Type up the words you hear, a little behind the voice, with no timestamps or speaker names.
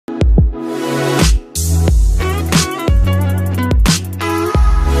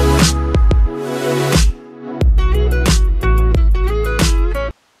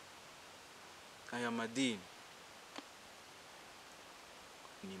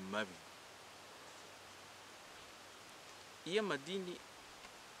mabi. Iyo amadini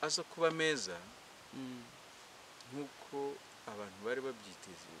aza kuba meza nk'uko abantu bari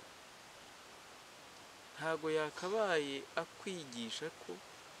babyiteze, ntago yakabaye akwigisha ko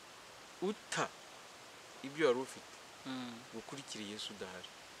uta ibyo wari ufite gukurikira Yesu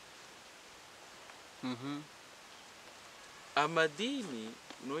udahari. Amadini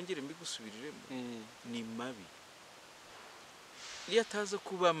nongere mbigusubiriremo ni mabi. Iyo ataza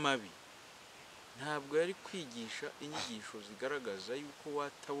kuba mabi ntabwo yari kwigisha inyigisho zigaragaza yuko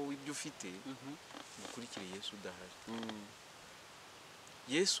watawo ibyo ufite gukurikira Yesu udahari.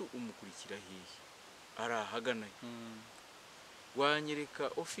 Yesu umukurikira hehe? Arahagana.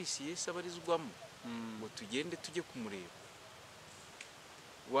 Wanyereka ofisi Yesu abarizwamo ngo tugende tujye kumureba?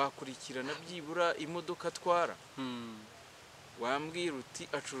 Wakurikirana byibura imodoka atwara? Wambwira uti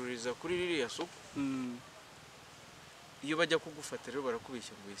acururiza kuri ririya soko? Iyo bajya kugufata rero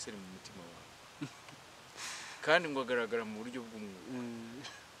barakubeshya ngo Yesu ari mu mutima wawe, kandi ngo agaragara mu buryo bw'umwuka.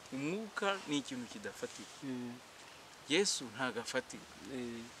 Umwuka ni ikintu kidafatika. Yesu ntagafatika.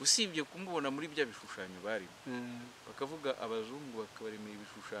 Usibye kumubona muri bya bishushanyo barimo, bakavuga abazungu bakabaremera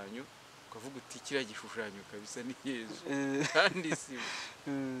ibishushanyo, ukavuga uti kiriya gishushanyo kabisa ni Yesu, kandi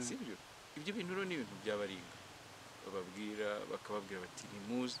sibyo. Ibyo bintu rero ni ibintu byabaringa, bababwira bakababwira bati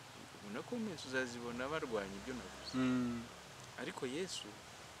nimuze unako Yesu uzazibona barwanya ibyo navuze. Ariko Yesu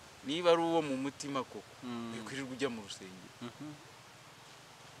niba ari uwo mu mutima koko bikwirirwa ujya mu rusengero,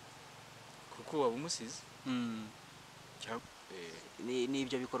 kuko waba umusizi. Ni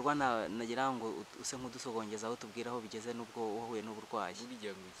ibyo bikorwa nagira ngo use nk'udusogongeza aho tubwira aho bigeze n'ubwo wahuye n'uburwayi.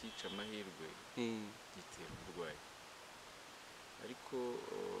 Burya ngo ikica amahirwe gitera uburwayi. Ariko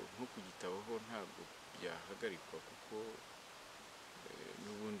nko ku gitabo ho ntabwo byahagarikwa, kuko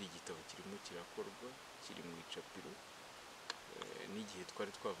n'ubundi igitabo kirimo kirakorwa, kiri mu icapiro. N'igihe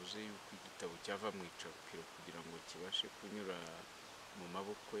twari twavuze yuko igitabo cyava mu icapiro kugira ngo kibashe kunyura mu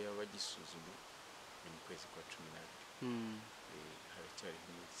maboko y'abagisuzuma ni mu kwezi kwa 12. Haracyari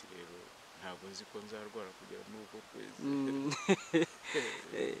iminsi rero, ntabwo nzi ko nzarwara kugera muri uko kwezi.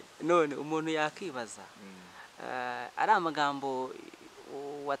 None umuntu yakwibaza, ari amagambo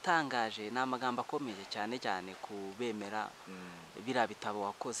watangaje, ni amagambo akomeye cyane cyane kubemera biriya bitabo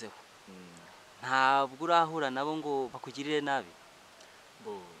wakozeho. Ntabwo urahura nabo ngo bakugirire nabi?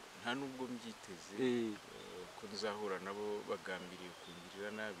 Nta nubwo mbyiteze ko nzahura nabo bagambiriye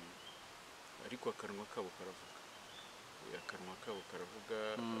kungirira nabi, ariko akanwa kabo karavuga. Akanwa kabo karavuga.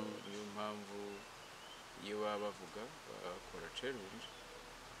 Niyo mpamvu iyo baba bavuga bakora challenge,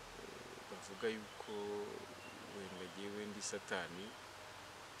 bavuga yuko wenda jyewe ndi Satani,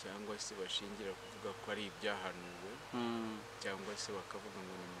 cyangwa se bashingira kuvuga ko ari ibyahanuwe, cyangwa se bakavuga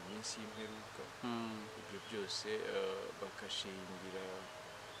ngo ni mu minsi y'imperuka. Ibyo byose bakashingira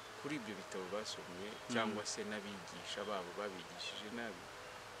kuri ibyo bitabo basomye, cyangwa se n'abigisha babo babigishije nabi,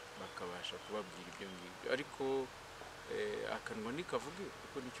 bakabasha kubabwira ibyo ngibyo. Ariko akanwa nikavuge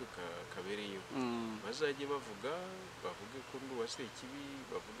kuko nicyo kabereyeho. Bazajye bavuge ko ndi uwase ikibi,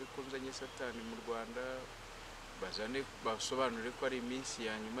 bavuge ko nzanye Satani mu Rwanda, basobanure ko ari iminsi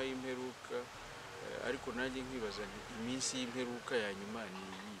ya nyuma y'imperuka. Ariko nanjye nkibaza iminsi y'imperuka ya nyuma ni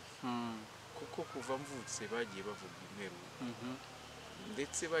iyi? Kuko kuva mvutse bagiye bavuga imperuka,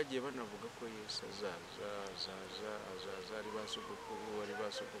 ndetse bagiye banavuga ko Yesu azaza ari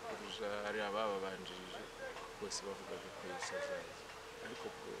basogokuruza, ari abababanjirije, bose bavugaga ko Yesu azaza. Ariko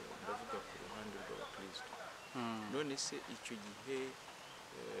ndavuga ku ruhande rw'abakristo. None se icyo gihe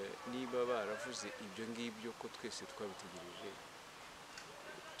niba baravuze ibyo ngibyo ko twese twabitegereje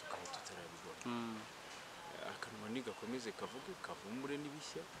tukaba tutarabibona, akanwa nigakomeze kavuge, kavumbure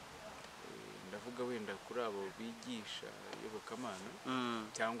n'ibishya. Ndavuga wenda kuri abo bigisha iyobokamana,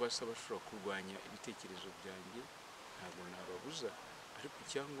 cyangwa se abashobora kurwanya ibitekerezo byanjye, ntabwo nababuza. Ariko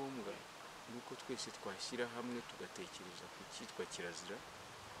icyangombwa ni uko twese twashyira hamwe tugatekereza ku cyitwa kirazira,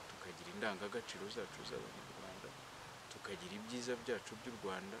 tukagira indangagaciro zacu z'Abanyarwanda, tukagira ibyiza byacu by'u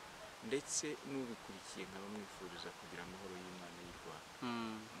Rwanda, ndetse n'ubikurikiye nkabamwifuriza kugira amahoro y'Imana y'u Rwanda.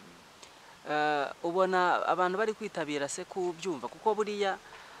 Ubona abantu bari kwitabira se kubyumva? Kuko buriya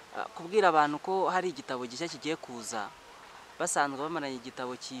kubwira abantu ko hari igitabo gishya kigiye kuza, basanzwe bamaranye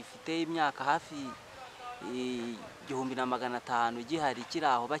igitabo gifite imyaka hafi 1500 gihari kiri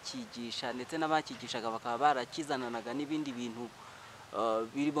aho bakigisha, ndetse n'abakigishaga bakaba barakizananaga n'ibindi bintu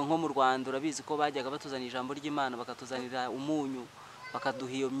birimo nko mu Rwanda. Urabizi ko bajyaga batuzanira ijambo ry'Imana, bakatuzanira umunyu,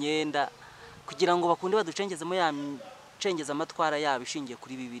 bakaduha iyo myenda, kugira ngo bakunde baducengezemo ya cengeza amatwara yabo ishingiye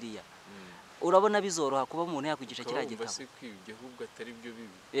kuri Bibiliya. Urabona bizoroha kuba umuntu yakwigisha kiriya gitabo? Base kwibye ahubwo atari byo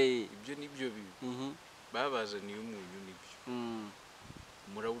bibi. Ibyo nibyo bibi. Babazaniye umunyu nibyo.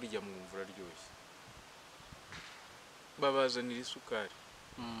 murawurya mwumva uraryoshye, babazanira isukari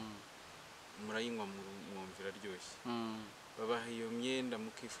murayinywa mwumva iraryoshye, babaha iyo myenda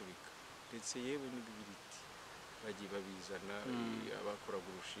mukifubika, ndetse yewe n'ibibiriti bagiye babizana. Abakoraga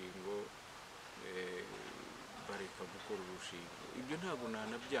urushingo bareka gukora urushingo, ibyo ntabwo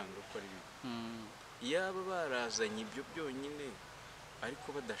nanabyanga ko ari bibi. Yaba barazanye ibyo byonyine ariko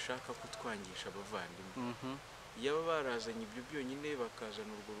badashaka kutwangisha abavandimwe, yaba barazanye ibyo byonyine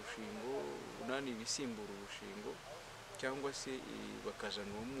bakazana urwo rushingo unani ibisimbura urushingo, cyangwa se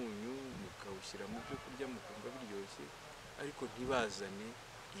bakazana uwo munyu mukawushyira mu byo kurya mukumva biryoshye, ariko ntibazane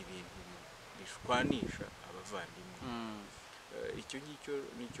ibintu bishwanisha abavandimwe. Icyo ngicyo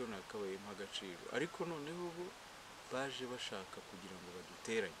nicyo nakabaye mp'agaciro. Ariko noneho bo baje bashaka kugira ngo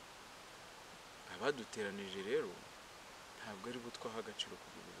baduteranye. Abaduteranije rero ntabwo ari bo twaha agaciro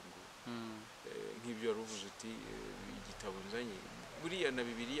kugeza ubu ngubu. Nk'ibyo wari uvuze uti igitabo nzanye, buriya na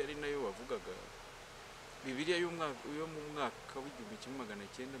Bibiliya ari nayo wavugaga, Bibiliya yo mu mwaka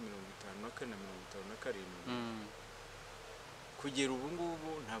w'1954 kugera ubu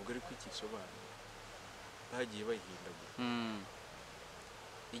ngubu ntabwo ari ko ikisobanura, bagiye bayihindagura.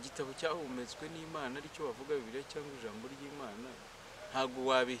 Igitabo cyahumetswe n'Imana aricyo wavuga Bibiliya cyangwa ijambo ry'Imana, ntabwo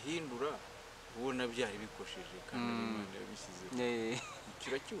wabihindura ubona byari bikosheje kandi Imana yabishyizeho. Icyo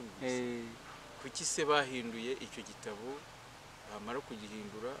uracyumvise. Kuki se bahinduye icyo gitabo, bamara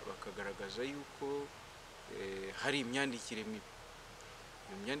kugihindura bakagaragaza yuko hari imyandikire mibi,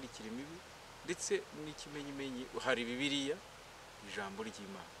 iyo myandikire mibi, ndetse n'ikimenyimenyi hari Bibiliya ijambo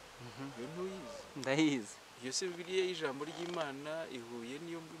ry'Imana. Iyo ntuyizi? Ndayizi. Iyo se Bibiliya y'ijambo ry'Imana ihuye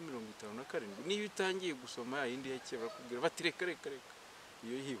n'iyo muri 57, niyo utangiye gusoma yindi ya kera bakubwira bati reka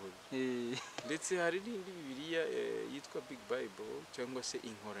iyo yihoye. Ndetse hari n'indi Bibiliya yitwa Big Bible cyangwa se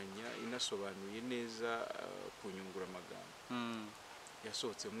inkoranya inasobanuye neza ku nyunguramagambo,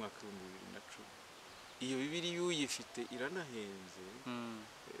 yasohotse mu mwaka w'2010. Iyo Bibiliya uyifite iranahenze,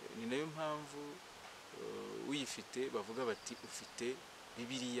 ni nayo mpamvu uyifite bavuga bati ufite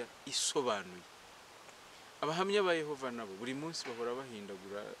Bibiliya isobanuye. Abahamya ba Yehova nabo buri munsi bahora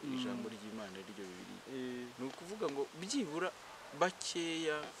bahindagura ijambo ry'Imana ryo Bibiliya. Ni ukuvuga ngo byibura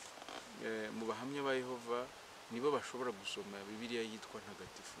bakeya mu bahamya ba Yehova nibo bashobora gusoma Bibiliya yitwa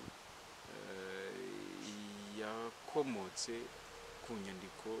ntagatifu, yakomotse ku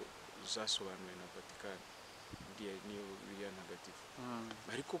nyandiko zasobanuwe na Vatikani, niyo Bibiliya ntagatifu.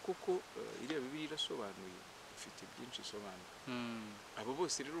 Ariko koko iriya Bibiliya irasobanuye, ifite byinshi isobanura. Abo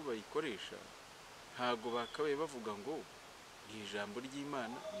bose rero bayikoresha ntago bakabaye bavuga ngo ni ijambo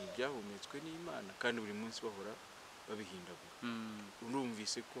ry'Imana, ni ibyahumetswe n'Imana, kandi buri munsi bahora babihindagura.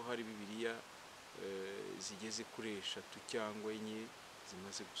 Urumvise ko hari Bibiliya zigeze kuri 3 cyangwa 4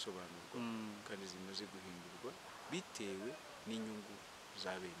 zimaze gusobanurwa kandi zimaze guhindurwa bitewe n'inyungu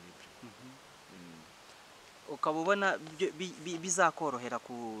za bene byo. Ukaba ubona bizakorohera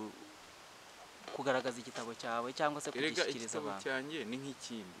kugaragaza igitabo cyawe cyangwa se kugishyikiriza abantu? Igitabo cyanjye ni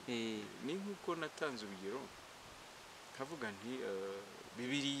nk'ikindi, ni nk'uko natanze urugero kavuga nti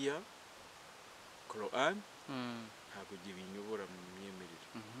Bibiliya, Quran ntabwo binyobora mu myemerere,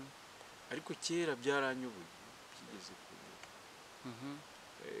 ariko kera byaranyoboye byigeze kunyobora.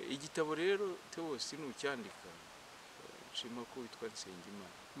 Igitabo rero Tewosi nucyandika nshima ko witwa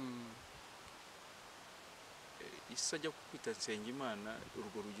Nsengimana, Isa ajya kukwita Nsengimana,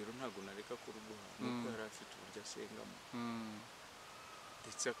 urwo rugero ntabwo nareka kuruguha, nuko yari afite uburyo asengamo,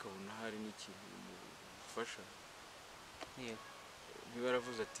 ndetse akabona hari n'ikintu bimufasha. Niba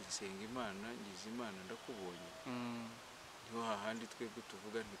yaravuze ati Nsengimana ngize Imana ndakubonye, niho hahandi twebwe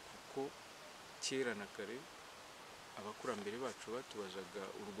tuvuga nti kuko kera na kare abakurambere bacu batubazaga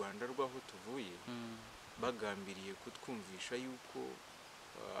u Rwanda rw'aho tuvuye, bagambiriye kutwumvisha yuko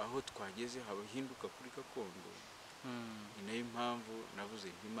aho twageze habahinduka kuri gakondo. Ni nayo mpamvu navuze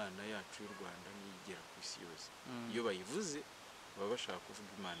nti Imana yacu y'u Rwanda nigera ku isi yose. Iyo bayivuze baba bashaka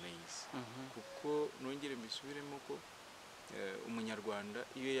kuvuga Imana y'isi, kuko nongere mbisubiremo ko umunyarwanda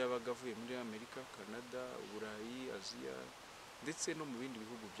iyo yabaga avuye muri Amerika, Canada, Uburayi, Aziya, ndetse no mu bindi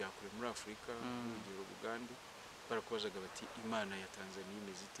bihugu bya kure muri Afurika, urugero Bugande, barakubazaga bati Imana ya Tanzania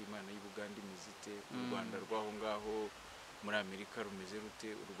imeze ite, Imana y'u Bugande imeze ite, u Rwanda rw'aho ngaho muri Amerika rumeze rute,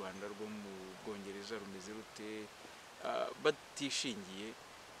 u Rwanda rwo mu Bwongereza rumeze rute, batishingiye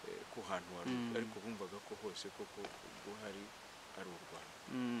ku hantu wari, ariko bumvaga ko hose koko guhari ari u Rwanda.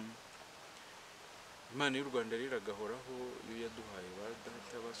 Imana y'u Rwanda rero agahoraho, iyo yaduhaye ba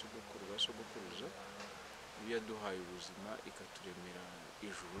data basogokuru basogokuruza, iyo yaduhaye ubuzima ikaturemera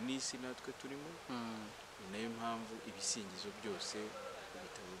ijuru n'isi natwe turimo, ni nayo mpamvu ibisingizo byose,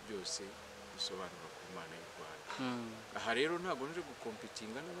 ibitabo byose bisobanura ku Mana y'u Rwanda. aha rero ntabwo nje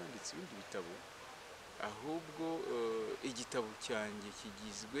gukompetinga n'abanditse ibindi bitabo, ahubwo igitabo cyanjye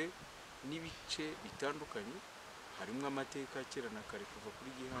kigizwe n'ibice bitandukanye. Harimo amateka kera na kare kuva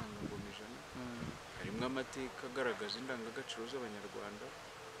kuri Gihanga ngoma ijana, harimo amateka agaragaza indangagaciro z'Abanyarwanda,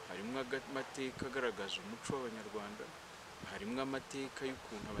 harimo amateka agaragaza umuco w'Abanyarwanda, harimo amateka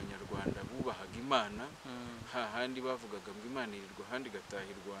y'ukuntu Abanyarwanda bubahaga Imana, hahandi bavugaga ngo Imana irirwa ahandi igataha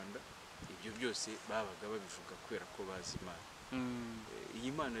i Rwanda. Ibyo byose babaga babivuga kubera ko bazi Imana.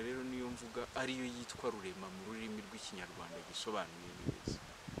 Iyi Mana rero niyo mvuga ariyo yitwa Rurema mu rurimi rw'Ikinyarwanda gisobanuye neza.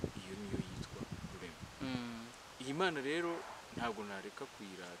 Iyo niyo yitwa Rurema. Iyi Mana rero ntabwo nareka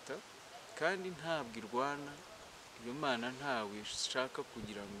kuyirata, kandi ntabwo irwana. Iyo Mana ntawe ishaka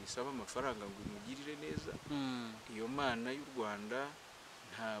kugira ngo isabe amafaranga ngo imugirire neza. Iyo Mana y'u Rwanda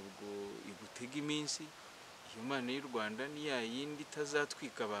ntabwo igutega iminsi. Iyo Mana y'u Rwanda ni ya yindi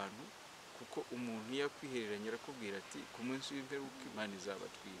itazatwika abantu, kuko umuntu iyo akwihereranye arakubwira ati ku munsi w'imperuka Imana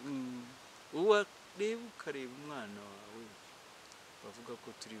izabatwika. Uwo reba ukareba umwana wawe bavuga ko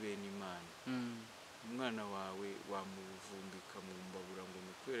turi bene Imana, umwana wawe wamuvumbika mu mbabura ngo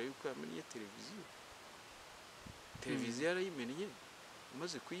ni kubera yuko yamennye televiziyo. Televiziyo yarayimennye,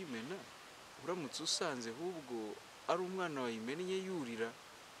 umaze kuyimena uramutse usanze ahubwo ari umwana wayimennye yurira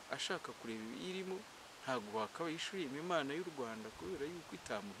ashaka kureba ibiyirimo, ntabwo wakabaye ushima Imana y'u Rwanda kubera yuko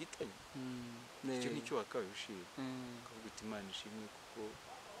itamuhitanye. Icyo nicyo wakabaye ushima, ukavuga uti Imana ishimwe kuko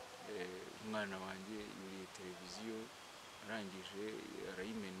umwana wanjye yuriye televiziyo, arangije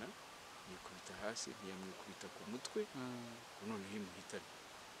arayimena, yikubita hasi, ntiyamwikubita ku mutwe, noneho imuhitane.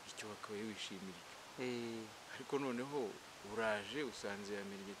 Icyo wakabaye wishimira. Ariko noneho uraje usanze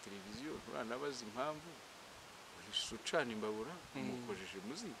yamennye televiziyo, nturanabaza impamvu, uhise ucana imbabura, umukojeje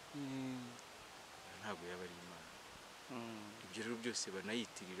muzigo. Ntabwo yaba ari Imana. Ibyo rero byose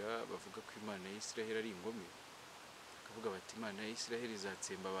banayitirira, bavuga ko Imana ya Isiraheli ari ingome, bakavuga bati Imana ya Isiraheli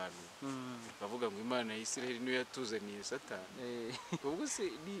izatsemba abantu, bakavuga ngo Imana ya Isiraheli niyo yatuzaniye Satani. Ubwo se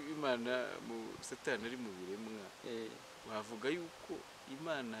ni Imana Satani ari mu biremwa, wavuga yuko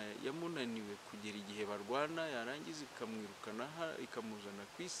Imana yamunaniwe kugera igihe barwana, yarangiza ikamwirukana ikamuzana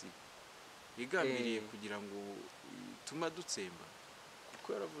ku isi, igambiriye kugira ngo ituma dutsemba? Kuko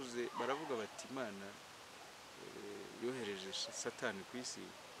yaravuze, baravuga bati Imana yohereje Satani ku isi,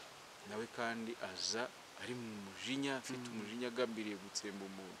 nawe kandi aza ari mu mujinya, afite umujinya agambiriye gutsemba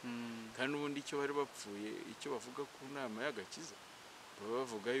umuntu. Kandi ubundi icyo bari bapfuye, icyo bavuga ku nama y'agakiza, baba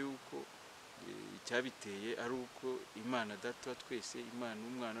bavuga yuko icyabiteye ari uko Imana Data wa twese, Imana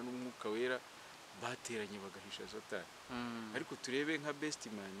n'Umwana n'Umwuka Wera bateranye bagahisha Satani. Ariko turebe nka best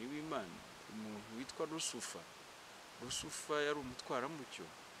man w'Imana, umuntu witwa Rusufa yari umutwaramucyo,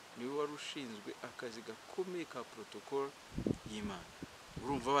 niwe wari ushinzwe akazi gakomeye ka protocol y'Imana.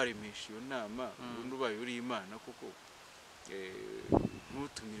 Urumva baremesha iyo nama, ubundi ubaye uri Imana koko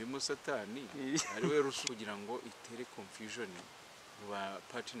ntutumiremo Satani ari we Rusufa, kugira ngo itere confusion mu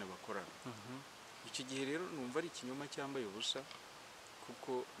bapartner bakorana. Icyo gihe rero numva ari ikinyoma cyambaye ubusa,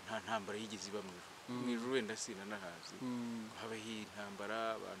 kuko nta ntambara yigeze iba mu ijuru. Mu ijuru wenda sinanahazi habaho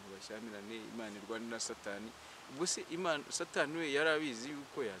intambara, abantu bashyamirane, Imana irwane na Satani. Ubwo se Satani we yari abizi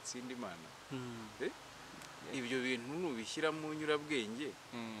yuko yatsinda Imana? Ibyo bintu nubishyira mu nyurabwenge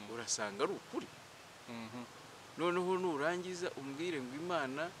urasanga ari ukuri. Noneho nurangiza umbwire ngo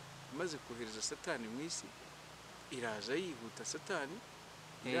Imana imaze kohereza Satani mu isi, iraza yihuta Satani,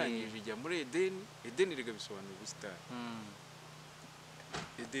 irangije ijya muri Edeni. Edeni riga bisobanura ubusitani.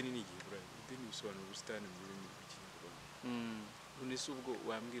 Edeni ni igiheburayo. Edeni bisobanura ubusitani mu rurimi rw'Ikinyarwanda. None se ubwo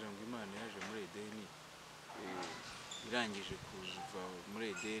wambwira ngo Imana yaje muri Edeni, irangije kuva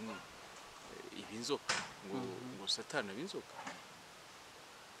muri Edeni iba inzoka, ngo Satani abe inzoka?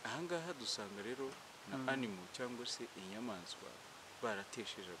 Ahangaha dusanga rero na animal cyangwa se inyamaswa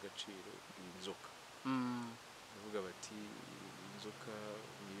baratesheje agaciro iyi nzoka. Bavuga bati inzoka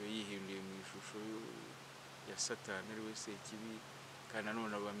niyo yihinduye mu ishusho ya Satani, ari we Sekibi. Kandi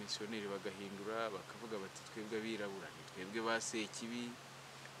nanone abamisiyoneri bagahindura, bakavuga bati twebwe abirabura ni twebwe ba Sekibi.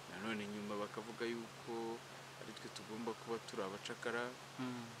 Nanone nyuma bakavuga yuko ari twe tugomba kuba turi abacakara,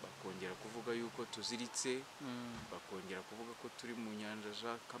 bakongera kuvuga yuko tuziritse, bakongera kuvuga ko turi mu nyanja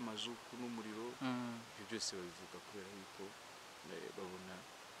z'amazuku n'umuriro. Ibyo byose babivuga kubera yuko babona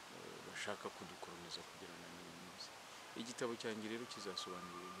bashaka kudukoloniza kugira ngo n'uyu munsi. Igitabo cyanjye rero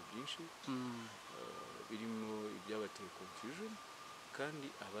kizasobanura ibintu byinshi, birimo ibyabateye confusion, kandi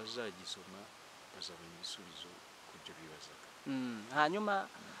abazagisoma bazabona ibisubizo ku byo bibazaga. Hanyuma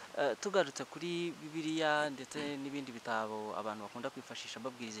tugarutse kuri Bibiliya ndetse n'ibindi bitabo abantu bakunda kwifashisha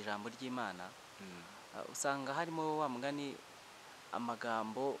babwiriza ijambo ry'Imana, usanga harimo wa mugani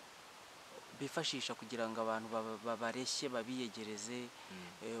amagambo bifashisha kugira ngo abantu babareshye babiyegereze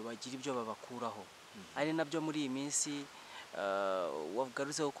bagire ibyo babakuraho. Ari nabyo muri iyi minsi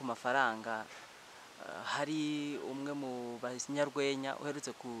wagarutseho ku mafaranga. Hari umwe mu banyarwenya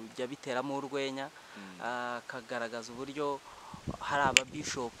uherutse kujya biteramo urwenya akagaragaza uburyo hari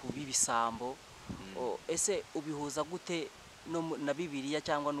ababishopu b'ibisambo. Ese ubihuza gute na Bibiliya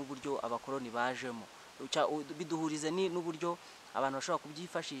cyangwa n'uburyo abakoloni bajemo? Biduhurize n'uburyo abantu bashobora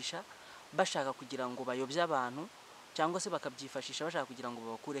kubyifashisha bashaka kugira ngo bayobye abantu, cyangwa se bakabyifashisha bashaka kugira ngo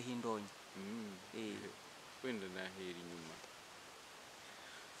babakureho indonke. Wenda nahera inyuma.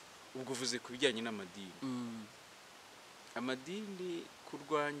 Ubwo uvuze ku bijyanye n'amadini. Amadini ku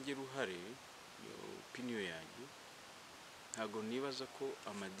rwanjye ruhare, opinion yanjye, ntabwo nibaza ko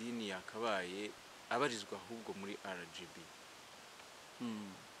amadini yakabaye abarizwa ahubwo muri RGB.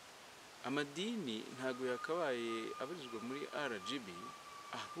 Amadini ntabwo yakabaye abarizwa muri RGB,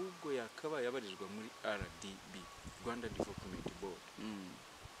 ahubwo yakabaye abarizwa muri RDB, Rwanda Development Board.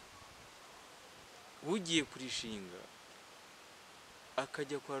 Ugiye kurishinga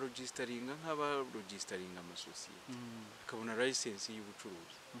akajya kwa registeringa nk'aba registeringa amasosiyete, akabona license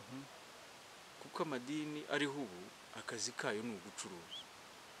y'ubucuruzi. Kuko amadini ariho ubu akazi kayo ni ugucuruza.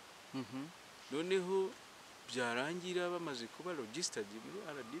 Noneho byarangira bamaze kuba registered muri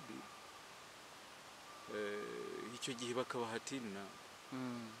RDB, icyo gihe bakabaha tina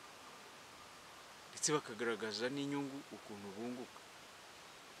ndetse bakagaragaza n'inyungu ukuntu bunguka.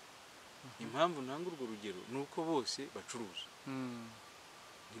 Impamvu ntanga urwo rugero ni uko bose bacuruza.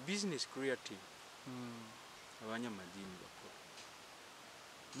 Ni business creative abanyamadini bakora.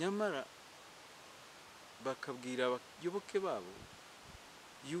 Nyamara bakabwira abayoboke babo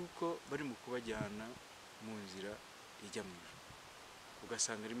yuko bari mu kubajyana mu nzira ijya mu ijuru.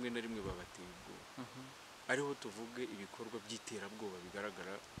 Ugasanga rimwe na rimwe babateye ubwoba. Ariho tuvuge ibikorwa by'iterabwoba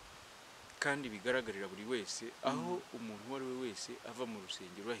bigaragara kandi bigaragarira buri wese, aho umuntu wari we wese ava mu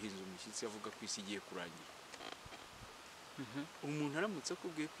rusengero ahinze umushyitsi avuga ko isi igiye kurangira. Umuntu aramutse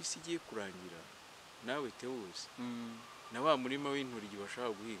akubwiye ko isi igiye kurangira, nawe wose na wa murima w'intoryi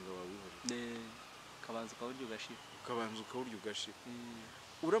washaka guhinga wawihorera, ukabanza ukawurya ugashira.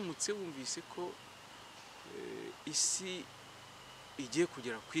 Uramutse wumvise ko isi igiye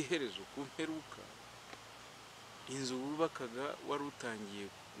kugera ku iherezo, ku mperuka, inzu wubakaga wari utangiye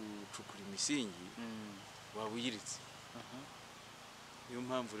gucukura imisingi waba uyiritse. Niyo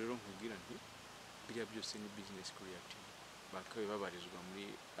mpamvu rero nkubwira nti biriya byose ni business creative, bakabe babarizwa muri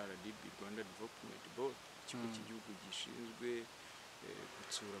RDB, Rwanda Development Board, ikigo cy'igihugu gishinzwe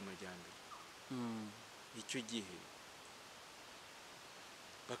gutsura amajyambere. Icyo gihe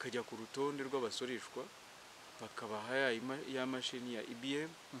bakajya ku rutonde rw'abasoreshwa, bakabaha ya mashini ya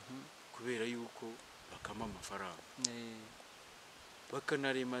IBM kubera yuko bakama amafaranga.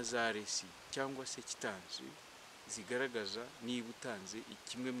 Bakanarema za resi cyangwa se kitanzi zigaragaza niba utanze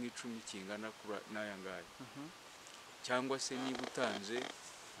 1/10 kingana n'aya ngaya, cyangwa se niba utanze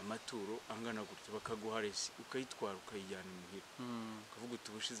amaturo angana gutya, bakaguha resi ukayitwara ukayijyana muhira, ukavuga uti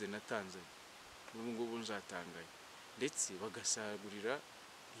ubushize natanze, ubu ngubu nzatangaye. Ndetse bagasagurira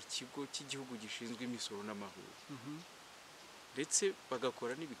ikigo cy'igihugu gishinzwe imisoro n'amahoro, ndetse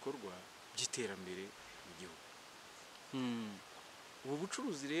bagakora n'ibikorwa by'iterambere mu gihugu. Ubu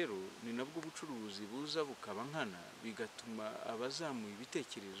bucuruzi rero ni nabwo bucuruzi buza bukaba nkana, bigatuma abazamuye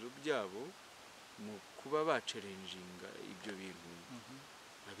ibitekerezo byabo mu kuba bacerenjinga ibyo bintu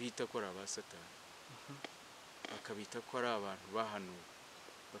babita ko ari abasatani, bakabita ko ari abantu bahanuwe,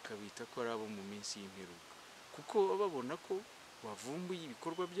 bakabita ko ari abo mu minsi y'imperuka, kuko baba babona ko wavumbuye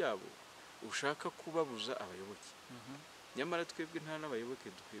ibikorwa byabo ushaka kubabuza abayoboke. Nyamara twebwe nta n'abayoboke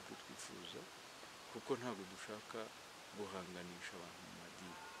twebwe twifuza, kuko ntabwo dushaka guhanganisha abantu mu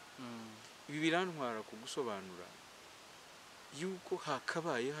madini. Ibi birantwara ku gusobanura yuko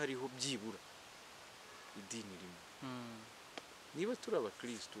hakabaye hariho byibura idini rimwe. Niba turi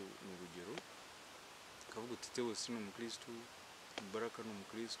abakristo mu rugero, kavuga uti Teos ni umukristo, Mubaraka ni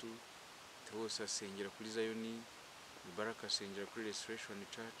umukristo, Teos asengera kuri Zayoni, Mubaraka asengera kuri Restoration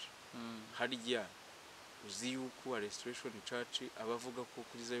Church. Harya uzi yuko Restoration Church abavuga ko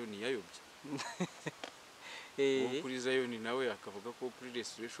kuri Zayoni yayobye? Kuri Zayoni nawe akavuga ko kuri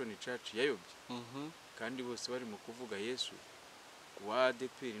Restoration Church yayobye. Kandi bose bari mu kuvuga Yesu. Wa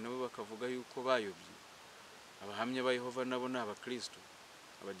ADPR nabo bakavuga yuko bayobye. Abahamya ba Yehova nabo ni abakristo,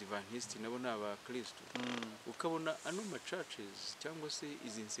 abadivantiste nabo ni abakristo. Ukabona ano ma churches cyangwa se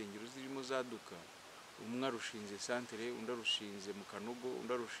izi nsengero zirimo zaduka, umwe arushinze santere, undi arushinze mu Kanogo,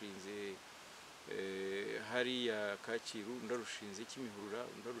 undi arushinze hariya Kacyiru, undi arushinze Kimihurura,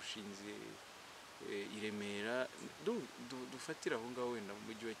 undi arushinze i Remera dufatira aho ngaho wenda mu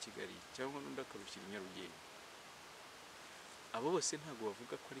mujyi wa Kigali cyangwa n'undi akarushyira i Nyarugenge, abo bose ntabwo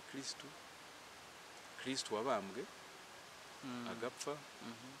bavuga ko ari Kristo wabambwe agapfa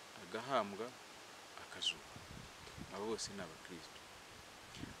agahambwa akazuka. Abo bose ni abakristo.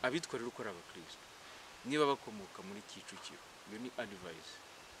 Abitwa rero ko ari abakristo niba bakomoka muri Kicukiro, iyo ni advice,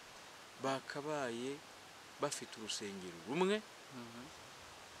 bakabaye bafite urusengero rumwe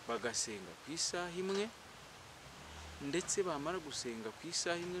bagasenga ku isaha imwe, ndetse bamara gusenga ku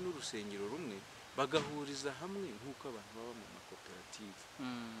isaha imwe n'urusengero rumwe bagahuriza hamwe nk'uko abantu baba mu makoperative.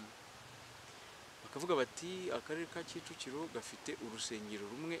 Bakavuga bati akarere ka Kicukiro gafite urusengero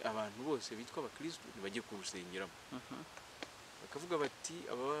rumwe, abantu bose bitwa abakristo ntibajye kurusengeramo. Bakavuga bati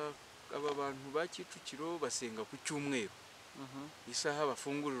aba bantu ba Kicukiro basenga ku cyumweru, isaha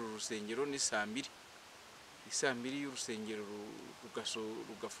bafungurira urusengero ni 2:00, 2:00 y'urusengero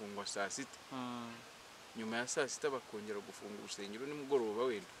rugafungwa 6:00, nyuma ya 6:00 bakongera gufunga urusengero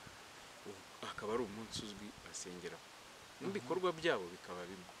nimugoroba wenda, akaba ari umunsi uzwi basengeraho, n'ibikorwa byabo bikaba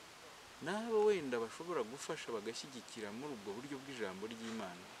bimwe. Nabo wenda bashobora gufasha bagashyigikira muri ubwo buryo bw'ijambo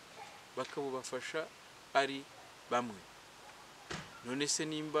ry'Imana, bakabufasha ari bamwe. None se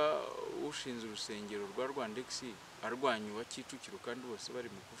nimba ushinze urusengero rwa Rwanda arwanya uwa Kicukiro kandi bose bari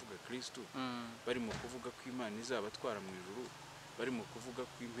mu kuvuga Kristo, bari mu kuvuga ko Imana izabatwara mu ijuru, bari mu kuvuga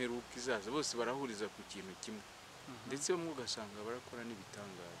ko imperuka izaza, bose barahuriza ku kintu kimwe, ndetse bamwe ugasanga barakora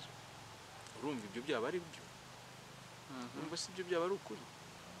n'ibitangazo. Urumva ibyo byaba ari byo? Urumva si ibyo byaba ari ukuri?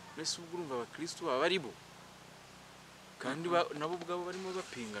 Mbese ubwo urumva abakristo baba ari bo kandi nabo ubwabo barimo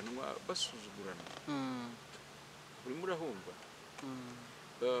bapinganwa basuzugurana. Urimo urahumva?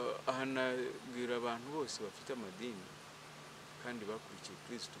 Aha nabwira abantu bose bafite amadini kandi bakurikiye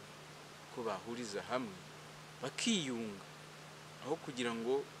Kristo ko bahuriza hamwe bakiyunga, aho kugira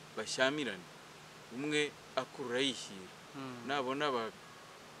ngo bashyamirane, umwe akurura yishyira. Nabona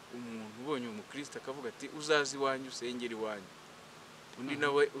umuntu ubonye umukristo akavuga ati uzazi iwanjye usengera iwanjye, undi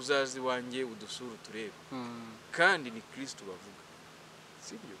nawe uzazi iwanjye udusura turebe, kandi ni Kristo bavuga,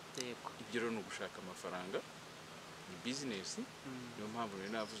 sibyo? Ibyo rero ni ugushaka amafaranga, ni business. Niyo mpamvu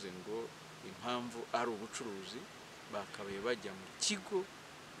rero navuze ngo impamvu ari ubucuruzi bakabaye bajya mu kigo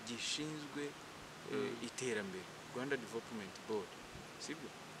gishinzwe iterambere, Rwanda Development Board, sibyo?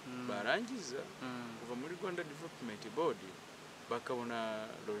 Barangiza kuva muri Rwanda Development Board bakabona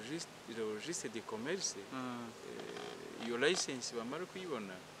registre de commerce, iyo license bamara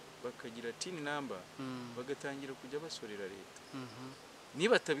kuyibona bakagira TIN number, bagatangira kujya basorera leta.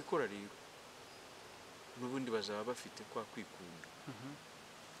 Niba atabikora rero n'ubundi bazaba bafite kwa kwikunda,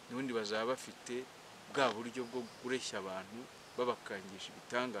 n'ubundi bazaba bafite bwa buryo bwo kureshya abantu babakangisha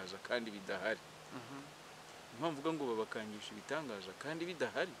ibitangaza kandi bidahari. Impamvu uvuga ngo babakangisha ibitangaza kandi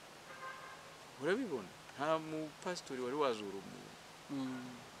bidahari, urabibona nta mupasitori wari wazura umuntu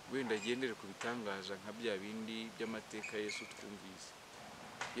wenda agendere ku bitangaza nka bya bindi by'amateka Yesu twumvise.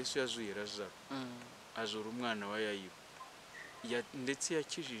 Yesu yazuye Lazaro, azura umwana wa Yayiro, ndetse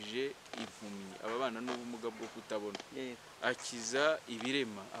yakijije impumyi, ababana n'ubumuga bwo kutabona, akiza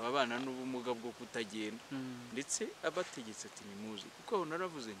ibirema, ababana n'ubumuga bwo kutagenda, ndetse abategetse ati nimuze, kuko aho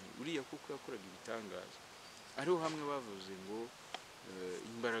naravuze nti uriya kuko yakoraga ibitangaza. Ariho hamwe bavuze ngo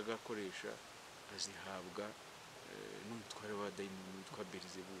imbaraga akoresha azihabwa n'umutware wa dayimoni witwa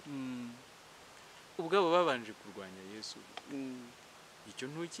Beelzebuli. Ubwabo babanje kurwanya Yesu, icyo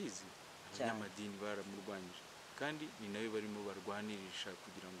ntukizi? Abanyamadini baramurwanyije, kandi ni nawe barimo barwanirisha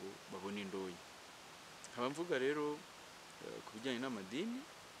kugira ngo babone indonyi. Nkaba mvuga rero ku bijyanye n'amadini,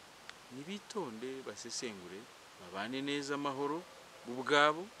 nibitonde basesengure, babane neza amahoro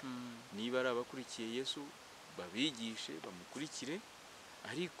ubwabo. Niba ari abakurikiye Yesu babigishe bamukurikire,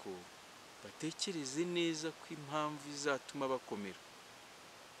 ariko batekereze neza ko impamvu izatuma bakomera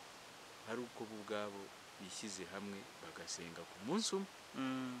ari uko bo ubwabo bishyize hamwe bagasenga ku munsi umwe,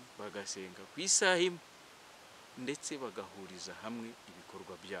 bagasenga ku isaha imwe, ndetse bagahuriza hamwe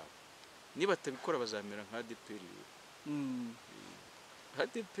ibikorwa byabo. Niba batabikora bazamera nka ADPR.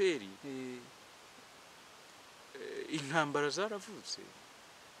 ADPR intambara zaravutse.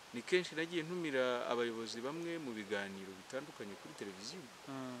 Ni kenshi nagiye ntumira abayobozi bamwe mu biganiro bitandukanye kuri televiziyo,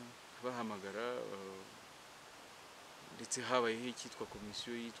 bahamagara, ndetse habayeho icyitwa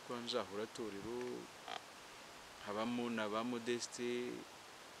komisiyo yitwa Nzahuratorero, habamo na ba Modeste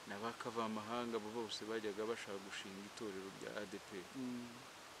na ba Kavamahanga, abo bose bajyaga bashaka gushinga itorero rya ADPR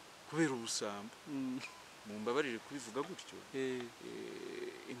kubera ubusambo. Mumbabarire kubivuga gutyo.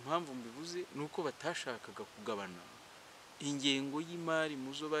 Impamvu mbivuze ni uko batashakaga kugabana ingengo y'imari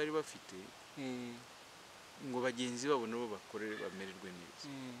muzo bari bafite ngo bagenzi babo nabo bakore bamererwe neza.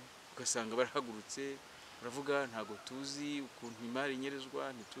 ugasanga barahagurutse baravuga ntago tuzi ukuntu imari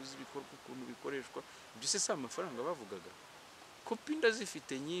inyerezwa, ntituzi ibikorwa ukuntu bikoreshwa. Ibyo se si amafaranga bavugaga? Kopi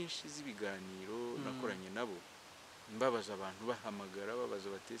ndazifite nyinshi z'ibiganiro nakoranye nabo, mbabaza abantu bahamagara babaza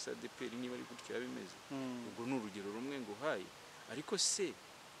batesa ADEPR niba ari gutya bimeze. Ubwo ni urugero rumwe nguhaye. Ariko se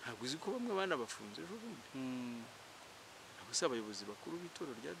ntabwo uzi ko bamwe bana bafunze ejo bundi? Ntabwo se abayobozi bakuru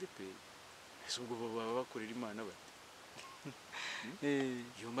b'itorero rya ADEPR ese ubwo baba bakorera Imana bate?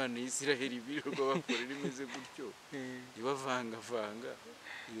 Iyo Mana y'Isiraheli birirwa bakorera imeze gutyo ibavangavanga,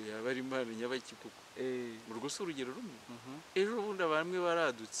 iyo yaba ari Imana nyabaki koko? Urwo si urugero rumwe. Ejo bundi bamwe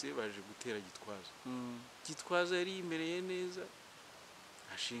baradutse baje gutera Gitwaza. Gitwaza yari yimereye neza,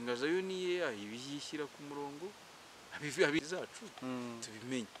 ashinga zayo niye ibiyishyira ku murongo, abizacu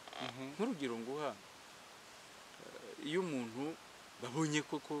tubimenye. Nk'urugero nguha, iyo umuntu babonye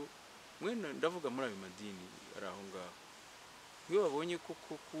koko, mwene ndavuga muri ayo madini ari aho ngaho, iyo babonye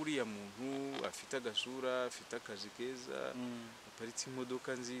koko kuriya muntu afite agasura, afite akazi keza, aparitse imodoka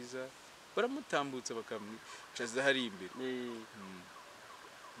nziza, baramutambutsa bakamwicaza hari imbere.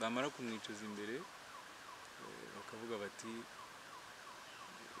 Bamara kumwicaza imbere bakavuga bati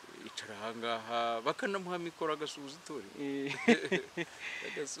icara ahangaha, bakanamuha mikoro agasuhuza itorero.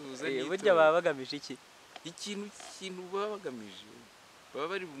 Agasuhuza n'itorero. Burya baba bagamije iki? Ikintu baba bagamije, baba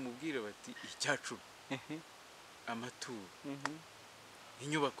bari bumubwire bati icyacu, amaturo,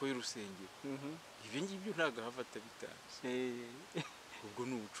 inyubako y'urusengero, ibyo ngibyo ntabwo hafata bitanze. Ubwo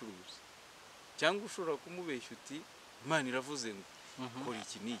ni ubucuruzi. Cyangwa ushobora kumubeshya uti Imana iravuze ngo kora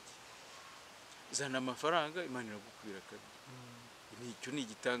iki n'iki, zana amafaranga, Imana iragukubira kabiri. Icyo ni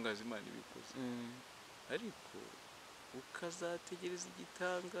igitangaza Imana ibikoze. Ariko ukazategereza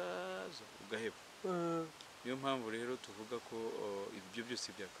igitangaza ugaheba. Niyo mpamvu rero tuvuga ko ibyo byose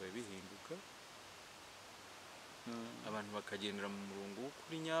byakabaye bihinduka, abantu bakagendera mu murongo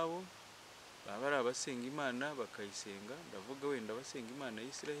w'ukuri nyawo, baba ari abasenga Imana bakayisenga, ndavuga wenda abasenga Imana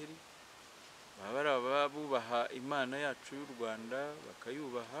y'Isiraheli, baba ari abubaha Imana yacu y'u Rwanda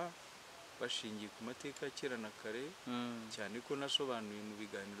bakayubaha bashingiye ku mateka ya kera na kare, cyane ko nasobanuye mu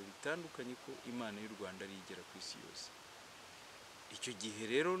biganiro bitandukanye ko Imana y'u Rwanda ari igera ku isi yose. Icyo gihe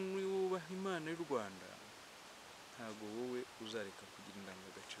rero niwubaha Imana y'u Rwanda, ntago wowe uzareka kugira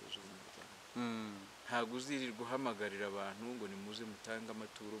indangagaciro z'Umunyarwanda. Ntago uzirirwa uhamagarira abantu ngo nimuze mutange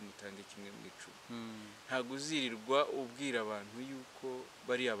amaturo, mutange kimwe mu icumi. Ntago uzirirwa ubwira abantu yuko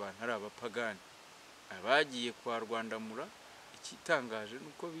bari abantu ari abapagani, abagiye kwa Rwandamura. Ikitangaje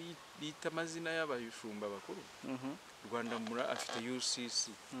nuko bita amazina y'abashumba bakuru. Rwandamura afite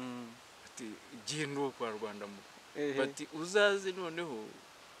UCC, ati gendo kwa Rwandamura, bati uzaze noneho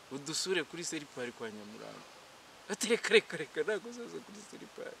udusure kuri seripari kwa Nyamuranga. Ati reka ntago uzaza kuri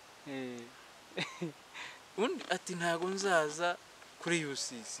seripari. Undi ati ntago nzaza kuri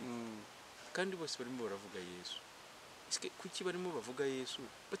UCC. Kandi bose barimo baravuga Yesu. Kuki barimo bavuga Yesu?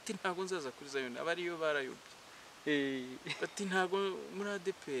 Bati ntago nzaza kuri Zayoni, abariyo barayobye. Bati ntago muri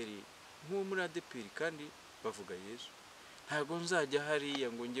ADEPR, nk'uwo muri ADEPR kandi bavuga Yesu. Ntago nzajya hariya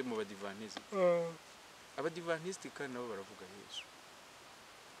ngo njye mu badivantiste. Abadivantiste kandi nabo baravuga Yesu.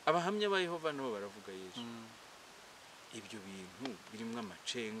 Abahamya ba Yehova nabo baravuga Yesu. Ibyo bintu birimo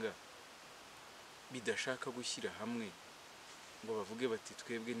amacenga bidashaka gushyira hamwe ngo bavuge bati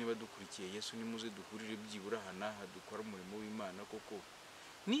twebwe niba dukurikiye Yesu nimuze duhurire byibura hanaha dukora umurimo w'Imana koko.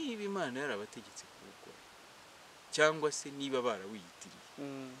 Niba Imana yarabategetse kuwukora, cyangwa se niba barawiyitiriye,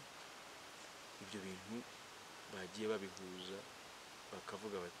 ibyo bintu bagiye babihuza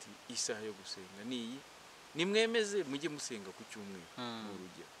bakavuga bati isaha yo gusenga niyi, nimwemeze mujye musenga ku cyumweru mu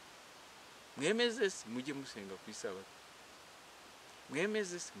rugero, mwemeze se mujye musenga ku isabato,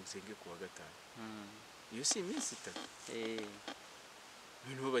 mwemeze se musenge ku wa gatanu. Iyo si iminsi 3.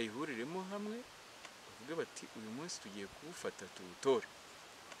 Ibintu bayihuriremo hamwe bavuge bati uyu munsi tugiye kuwufata tuwutore,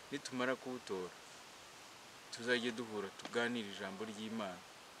 nitumara kuwutora tuzajye duhura tuganira ijambo ry'Imana.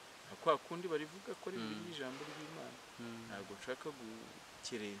 Kwa kundi barivuga ko ari ijambo ry'Imana. Ntabwo nshaka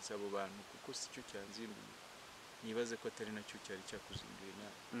gukerensa abo bantu kuko si cyo cyanzinduye. Nibaze ko atari nacyo cyari cyakuzinduye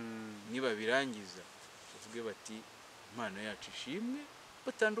nawe. Niba birangiza bavuge bati Imana yacu ishimwe,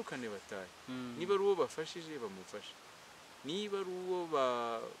 batandukane batahe. Niba ari uwo bafashije bamufashe, niba ari uwo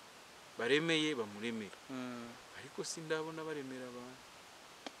baremeye bamuremere. Ariko sindabona baremera abantu.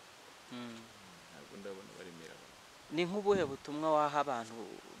 Ntabwo ndabona baremera abantu. Ni nk'ubuhe butumwa waha abantu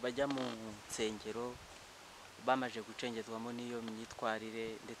bajya mu nsengero bamaje gucengezwamo n'iyo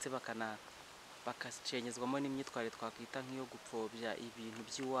myitwarire, ndetse bakacengezwamo n'imyitwarire twakwita nk'iyo gupfobya ibintu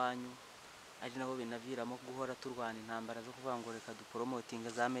by'iwanyu, ari nabo binaviramo guhora turwana intambara zo kuvuga ngo reka duporomotinga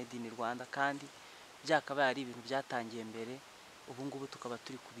za made in Rwanda, kandi byakabaye ari ibintu byatangiye mbere ubu ngubu tukaba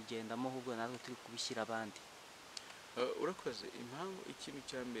turi kubigendamo ahubwo natwe turi kubishyira abandi. urakoze. impamvu, ikintu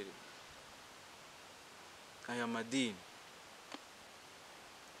cya mbere, aya madini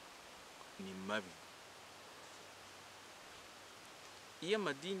ni mabi. iyo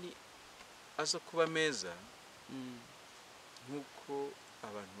amadini aza kuba meza nk'uko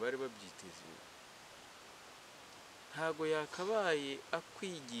abantu bari babyiteze, ntago yakabaye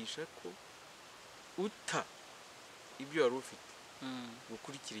akwigisha ko uta ibyo wari ufite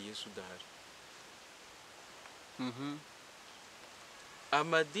gukurikira Yesu udahari.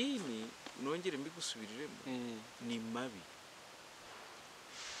 amadini, nongere mbigusubiriremo, ni mabi.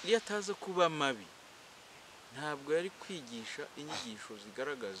 iyo ataza kuba mabi, ntabwo yari kwigisha inyigisho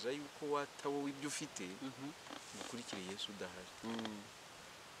zigaragaza yuko wata wowe ibyo ufite gukurikira Yesu udahari.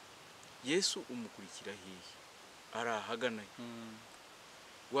 Yesu umukurikira hehe? ari ahagana he?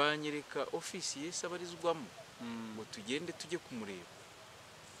 wanyereka ofisi Yesu abarizwamo ngo tugende tujye kumureba?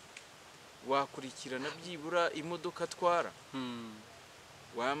 wakurikirana byibura imodoka atwara?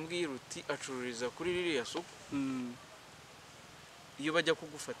 wambwira uti acururiza kuri ririya soko? iyo bajya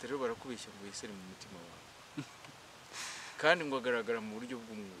kugufata rero barakubeshya ngo Yesu ari mu mutima wawe, kandi ngo agaragara mu buryo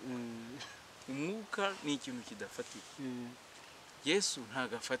bw'umwuka. umwuka ni ikintu kidafatika. Yesu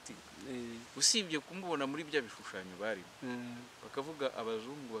ntago afatika, usibye kumubona muri bya bishushanyo barimo. bakavuga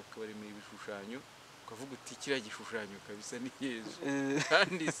abazungu bakabaremera ibishushanyo, ukavuga uti kiriya gishushanyo kabisa ni Yesu,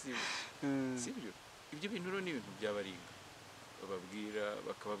 kandi sibyo. ibyo bintu rero ni ibintu byabaringa, bababwira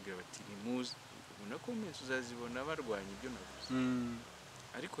bakababwira bati ntimuzi, ubona ko mwese uzazibona barwanya ibyo navuze.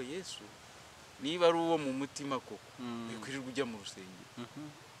 ariko Yesu niba ari uwo mu mutima koko, bikwirirwa ujya mu rusengero,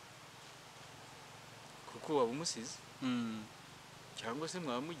 kuko waba umusizi cyangwa se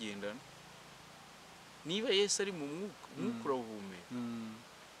mwaba mugendana. niba Yesu ari mu mwuka, umwuka urawuhumeka.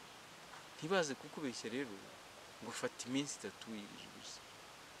 ntibaze kukubeshya rero ngo fata iminsi 3 wiriza ubusa,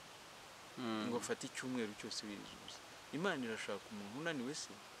 ngo fata icyumweru cyose wiriza ubusa. Imana irashaka umuntu unaniwe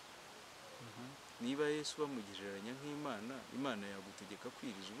se? niba Yesu bamugereranya nk'Imana, Imana yagutegeka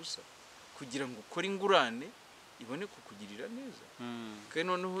kwiriza ubusa kugira ngo ukore ingurane ibone kukugirira neza? kandi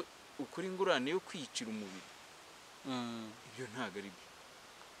noneho ukora ingurane yo kwicira umubiri. ibyo ntago ari byo.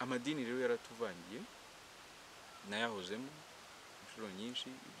 amadini rero yaratuvangiye, nayahozemo inshuro nyinshi.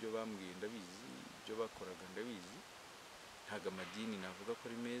 ibyo bambwiye ndabizi, ibyo bakoraga ndabizi. ntago amadini navuga ko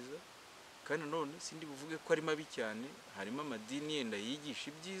ari meza, kandi none sindi buvuge ko ari mabi cyane. harimo amadini yenda yigisha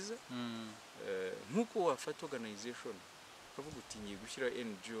ibyiza, nk'uko wafata organization ukavuga uti ngiye gushyira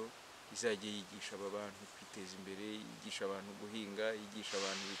NGO izajya yigisha aba bantu kwiteza imbere, yigisha abantu guhinga, yigisha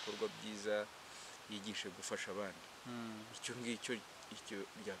abantu ibikorwa byiza, yigishe gufasha abandi. icyo ngicyo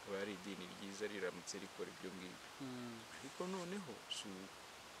ryakaba ari idini ryiza riramutse rikora ibyo ngibyo. ariko noneho si uko,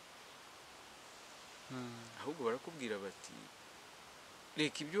 ahubwo barakubwira bati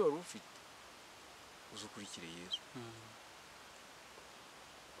reka ibyo wari ufite uzukurikire Yesu.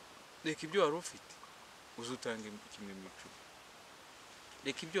 reka ibyo wari ufite uzutange kimwe mu icumi.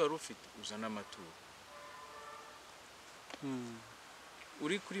 reka ibyo wari ufite uzana amaturo.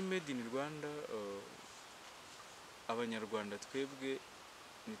 uri kuri Made in Rwanda, abanyarwanda twebwe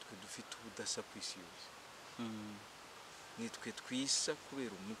nitwe dufite ubudasa ku isi yose. nitwe twisa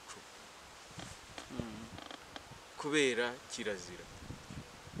kubera umuco, kubera kirazira.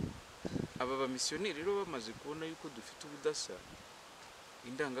 aba bamisiyoneri rero bamaze kubona yuko dufite ubudasa,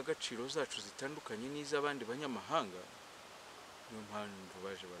 indangagaciro zacu zitandukanye n'iz'abandi banyamahanga, niyo mpamvu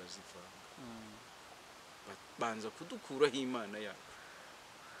baje barazivanga. banza kudukuraho Imana yacu,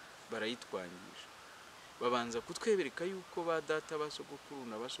 barayitwangisha. babanza kutwebereka yuko ba data basogokuru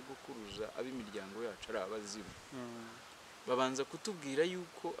na basogokuruza ab'imiryango yacu ari abazimu. babanza kutubwira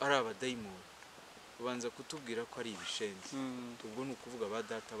yuko ari abadayimoni. babanza kutubwira ko ari ibishenzi. ubwo ni ukuvuga ba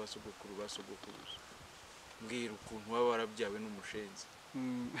data basogokuru basogokuruza. mbwira ukuntu waba warabyawe n'umushenzi.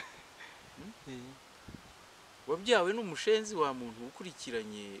 wabyawe n'umushenzi, wa muntu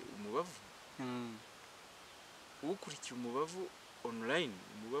ukurikiranye umubavu, ukurikiye umubavu online,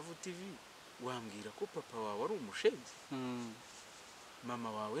 umubavu TV, wambwira ko papa wawe ari umushenzi, mama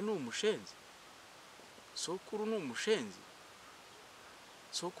wawe ni umushenzi, sokuru ni umushenzi,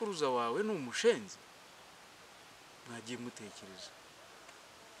 sokuruza wawe ni umushenzi? mwagiye mutekereza?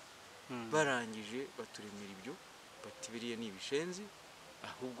 barangije baturemera ibyo, bati biriya ni ibishenzi,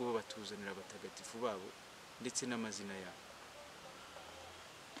 ahubwo bo batuzanira abatagatifu babo ndetse n'amazina yabo,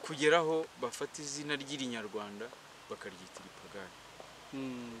 kugeraho bafata izina ry'irinyarwanda bakaryitira ipagani,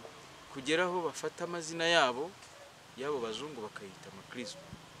 kugeraho bafata amazina yabo y'abo bazungu bakayita abakristo,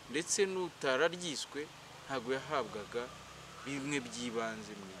 ndetse n'utararyiswe ntabwo yahabwaga bimwe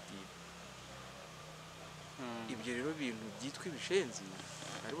by'ibanze mu idini. ibyo rero bintu byitwa ibishenzi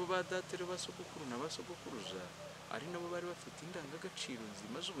aribo ba datero ba sogokuru na ba sogokuruza, ari nabo bari bafite indangagaciro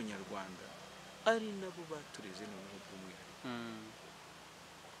nzima z'ubunyarwanda, ari nabo batureze noneho by'umwihariko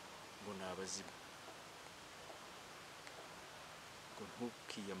ngo ni abazimu, ngo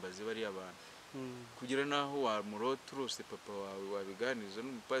ntukiyambaze bariya abantu, kugira naho wamurota urose papa wawe wabiganiza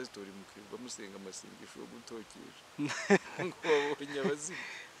n'umupasitori mukirirwa musenga amasengesho yo gutokesha ngo wabonye abazimu.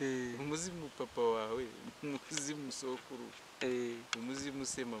 Umuzimu papa wawe, umuzimu sokuru, umuzimu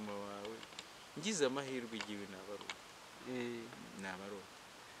se mama wawe, ngize amahirwe igiwe nabarota.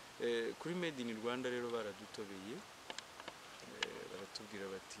 Kuri Made in Rwanda rero baradutobeye, baratubwira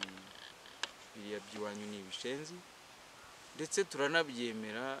bati biriya by'iwanyu ni ibishenzi, ndetse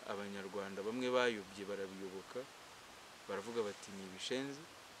turanabyemera. Abanyarwanda bamwe bayobye barabiyoboka, baravuga bati ni ibishenzi,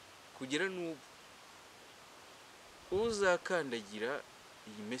 kugira n'ubu uzakandagira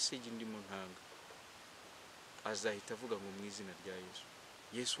iyi message ndimo ntanga azahita avuga ngo mu izina rya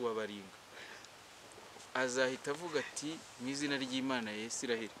Yesu w'abaringa, azahita avuga ati mu izina ry'Imana ya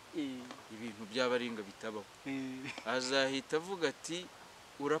Isiraheli ibintu by'abaringa bitabaho, azahita avuga ati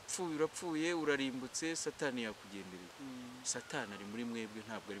urapfuye urarimbutse, satani yakugendereye. Satani ari muri mwebwe,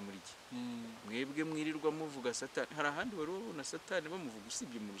 ntabwo ari muri jye. Mwebwe mwirirwa muvuga satani, hari ahandi wari wabona satani bamuvuga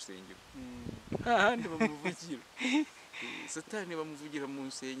usibye mu rusengero? Nta handi bamuvugira. Satani bamuvugira mu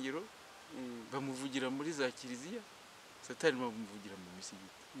nsengero, bamuvugira muri za kiliziya, satani bamuvugira mu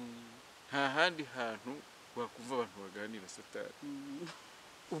misigiti. Nta handi hantu wakumva abantu baganira satani.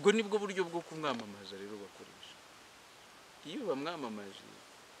 Ubwo nibwo buryo bwo kumwamamaza rero bakoresha. Iyo bamwamamaje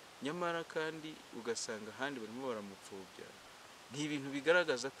nyamara kandi ugasanga ahandi barimo baramupfobya, ni ibintu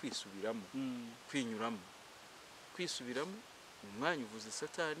bigaragaza kwisubiramo, kwisubiramo. Umwanya uvuze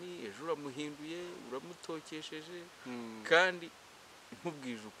satani, ejo uramuhinduye, uramutokesheje, kandi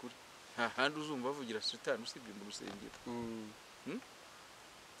nkubwije ukuri nta handi uzumva bavugira satani usibye mu rusengero.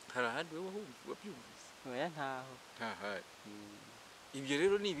 Hari ahandi wowe wabyumvise? Oya, ntaho. Ntahari. Ibyo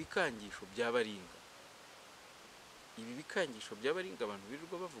rero ni ibikangisho by'abaringa. Ibi bikangisho by'abaringa abantu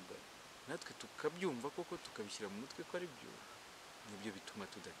birirwa bavuga, natwe tukabyumva koko tukabishyira mu mutwe ko ari byo, nibyo bituma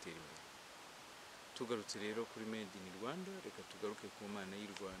tudatera imbere. Tugarutse rero kuri Made in Rwanda, reka tugaruke ku Mana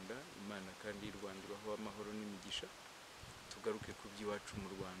y'u Rwanda. Imana kandi y'u Rwanda ibaho amahoro n'imigisha. Tugaruke ku by'iwacu mu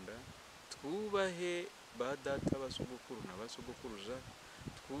Rwanda, twubahe ba data basogokuru na basogokuruza,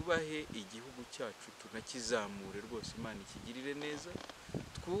 twubahe igihugu cyacu tunakizamure rwose, Imana ikigirire neza.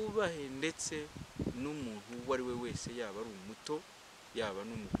 Twubahe ndetse n'umuntu uwo ari we wese, yaba ari umuto yaba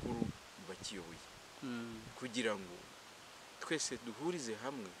n'umukuru bakiyoboye, kugira ngo twese duhurize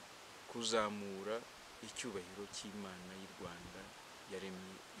hamwe kuzamura icyubahiro cy'Imana y'u Rwanda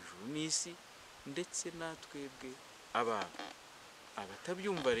yaremye ijuru n'isi, ndetse natwebwe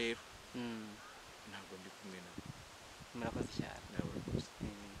abatabyumva rero ntabwo ndi kumwe nabo. Murakoze cyane. Murakoze.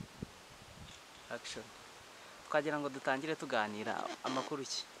 Action. Twagira ngo dutangire tuganira amakuru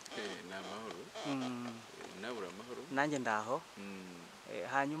ki? Ni amahoro. Nabura amahoro. Nanjye ndaho.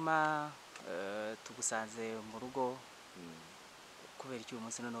 Hanyuma tugusanze mu rugo, kubera iki uyu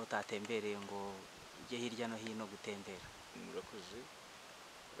munsi noneho utatembereye ngo ujye hirya no hino gutembera? Murakoze.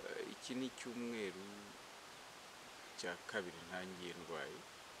 Iki ni icyumweru cya kabiri ntangiye ndwaye,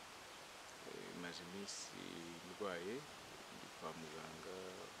 maze iminsi ndwaye, ndi kwa muganga,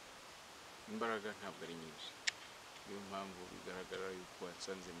 imbaraga ntabwo ari nyinshi, niyo mpamvu bigaragara yuko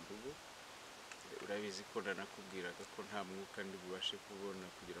wansanze mu rugo. Urabizi ko nanakubwiraga ko nta mwuka ndi bubashe kubona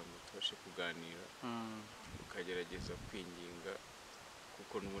kugira ngo tubashe kuganira, ukagerageza kwinginga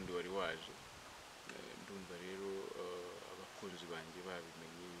kuko n'ubundi wari waje. Ndumva rero abakunzi banjye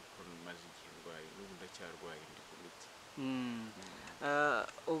babimenye yuko maze igihe ndwaye, n'ubu ndacyarwaye, ndi ku miti.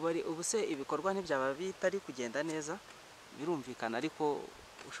 Ubu se ibikorwa ntibyaba bitari kugenda neza? Birumvikana, ariko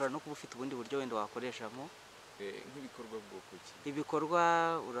ushobora no kuba ufite ubundi buryo wenda wakoreshamo. Nk'ibikorwa bwoko ki? Ibikorwa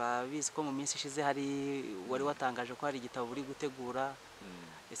urabizi ko mu minsi ishize wari watangaje ko hari igitabo uri gutegura,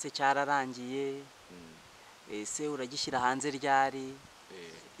 ese cyararangiye? Ese uragishyira hanze ryari?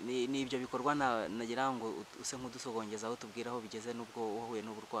 Ni ibyo bikorwa nagira ngo use nk'udusogongeza aho tubwira aho bigeze n'ubwo wahuye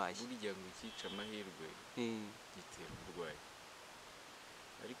n'uburwayi. Burya ngo ikica amahirwe gitera uburwayi,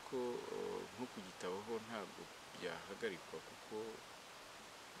 ariko nko ku gitabo ho ntabwo byahagarikwa, kuko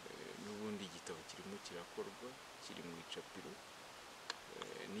n'ubundi igitabo kirimo kirakorwa, kiri mu icapiro.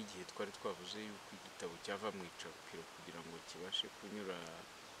 N'igihe twari twavuze yuko igitabo cyava mu icapiro kugira ngo kibashe kunyura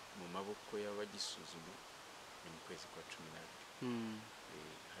mu maboko y'abagisuzuma, ni mu kwezi kwa 12.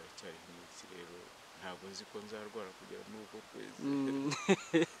 Haracyari iminsi rero, ntabwo nzi ko nzarwara kugera muri uko kwezi.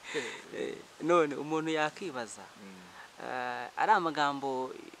 None umuntu yakibaza, ari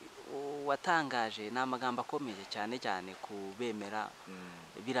amagambo watangaje ni amagambo akomeye cyane cyane kubemera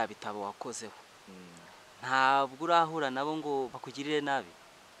biriya bitabo wakozeho. Ntabwo urahura nabo ngo bakugirire nabi?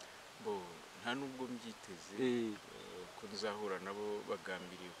 nta nubwo mbyiteze ko nzahura nabo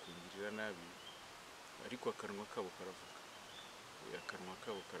bagambiriye kungirira nabi, ariko akanwa kabo karavuga. Akanwa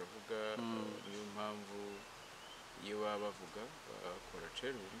kabo karavuga, niyo mpamvu iyo baba bavuga bakora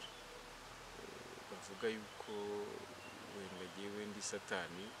challenge, bavuga yuko wenda jyewe ndi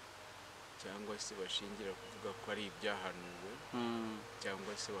satani, cyangwa se bashingira kuvuga ko ari ibyahanuwe,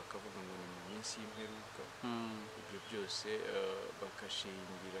 cyangwa se bakavuga ngo ni mu minsi y'imperuka. Ibyo byose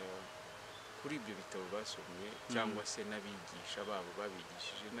bakashingira kuri ibyo bitabo basomye, cyangwa se n'abigisha babo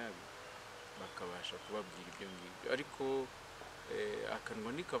babigishije nabi, bakabasha kubabwira ibyo ngibyo. Ariko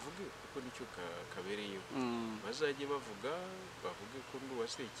akanwa nikavuge kuko nicyo kabereyeho. Bazajye bavuge ko ndi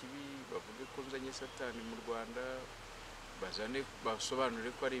uwase ikibi, bavuge ko nzanye satani mu Rwanda, basobanure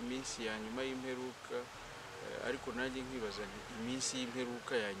ko ari iminsi ya nyuma y'imperuka. Ariko nanjye nkibaza nti iminsi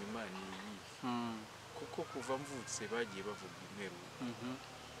y'imperuka ya nyuma ni iyihe? Kuko kuva mvutse bagiye bavuga imperuka,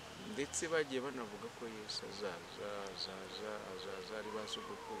 ndetse bagiye banavuga ko Yesu azaza ari ba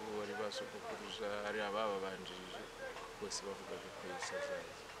sogokuru, ari ba sogokuruza, ari abababanjirije, bose bavugaga ko Yesu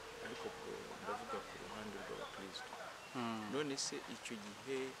azaza. Ariko ndavuga ku ruhande rw'abakristo. None se icyo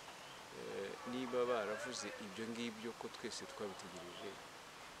gihe niba baravuze ibyo ngibyo ko twese twabitegereje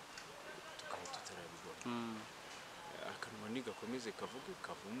tukaba tutarabibona, akanwa nigakomeze kavuge,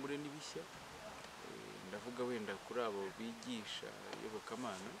 kavumbure n'ibishya. Ndavuga wenda kuri abo bigisha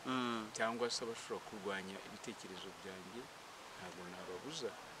iyobokamana, cyangwa se abashobora kurwanya ibitekerezo byanjye, ntabwo nababuza.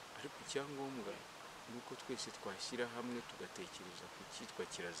 Ariko icyangombwa ni uko twese twashyira hamwe tugatekereza ku cyitwa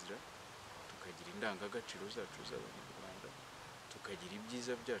kirazira, tukagira indangagaciro zacu z'Abanyarwanda, tukagira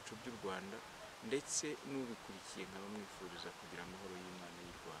ibyiza byacu by'u Rwanda, ndetse n'ubikurikiye nkabamwifuriza kugira amahoro y'Imana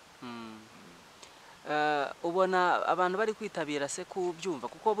y'u Rwanda. Ubona abantu bari kwitabira se kubyumva?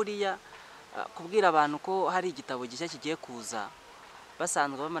 Kuko buriya kubwira abantu ko hari igitabo gishya kigiye kuza,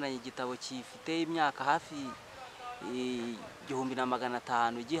 basanzwe bamaranye igitabo gifite imyaka hafi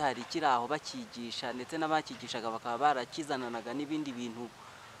 1500 gihari kiri aho bakigisha, ndetse n'abakigishaga bakaba barakizananaga n'ibindi bintu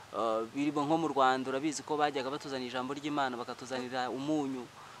birimo nko mu Rwanda. Urabizi ko bajyaga batuzanira ijambo ry'Imana, bakatuzanira umunyu,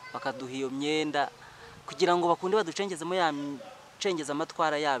 bakaduha iyo myenda kugira ngo bakunde baducengezemo ya cengeza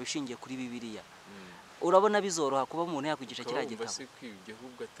amatwara yabo ishingiye kuri Bibiliya. Urabona bizoroha kuba umuntu yakwigisha kiriya gitabo? Base kwibyo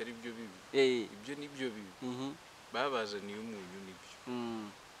ahubwo atari byo bibi. Ibyo nibyo bibi. Babazaniye umunyu nibyo.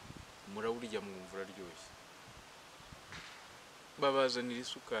 Murawurya mwumvura ryoshye. Babazanira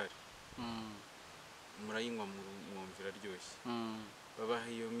isukari, murayinywa mwumvira ryoshye. Babaha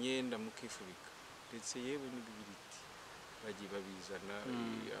iyo myenda mukifubika, ndetse yewe n'ibibiriti bagiye babizana.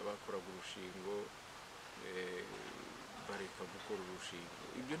 Abakoraga urushingo bareka gukora urushingo.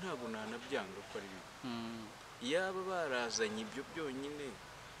 Ibyo ntabwo nanabyanga ko ari bibi. Yaba barazanye ibyo byonyine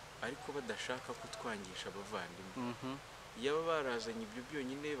ariko badashaka kutwangisha abavandimwe, yaba barazanye ibyo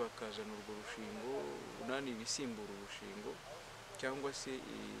byonyine bakazana urwo rushingo ibisimbura urushingo, cyangwa se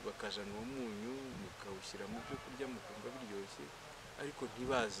bakazana uwo munyu mukawushyira mu byo kurya mukumva biryoshye, ariko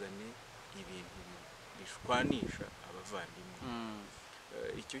ntibazane ibintu bishwanisha abavandimwe.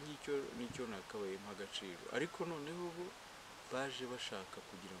 Icyo ngicyo nicyo nakabaye mp'agaciro. Ariko noneho bo baje bashaka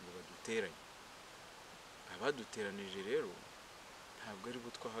kugira ngo baduteranye. Abaduteranije rero ntabwo ari bo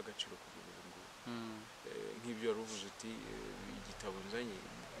twaha agaciro kugeza ubu ngubu. Nk'ibyo wari uvuze uti igitabo nzanye,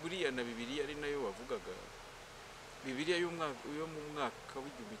 buriya na Bibiliya ari nayo wavugaga. Bibiliya yo mu mwaka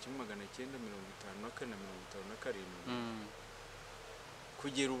w'1954 na 57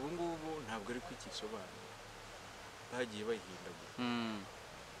 kugera ubu ngubu ntabwo ari ko ikisobanura, bagiye bayihindagura.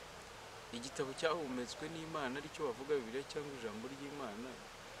 Igitabo cyahumetswe n'Imana aricyo wavuga Bibiliya cyangwa ijambo ry'Imana,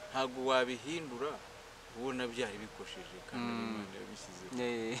 ntabwo wabihindura ubona byari bikosheje kandi Imana yabishyizeho.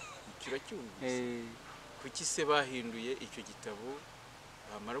 Icyo uracyumvise? Kuki se bahinduye icyo gitabo?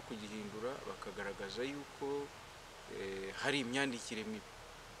 Bamara kugihindura bakagaragaza yuko hari imyandikire mibi.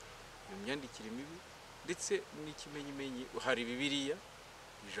 Iyo myandikire mibi ndetse n'ikimenyimenyi, hari Bibiliya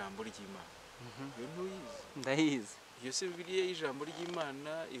ijambo ry'Imana. Iyo ntuyizi? Ndayizi. Iyo se Bibiliya y'ijambo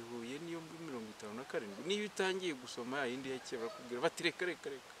ry'Imana ihuye n'iyo muri 57. Niyo utangiye gusoma yindi ya kera bakubwira bati reka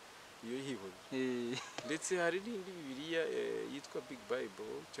iyo yihoze. Ndetse hari n'indi Bibiliya yitwa Big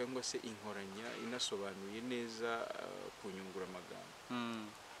Bible, cyangwa se inkoranya inasobanuye neza kunyungura amagambo,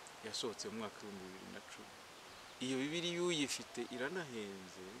 yasohotse mu mwaka wa 2010. Iyo Bibiliya uyifite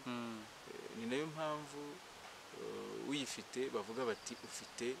iranahenze. Ni nayo mpamvu uyifite bavuga bati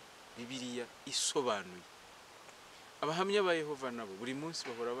ufite Bibiliya isobanuye. Abahamya ba Yehova nabo buri munsi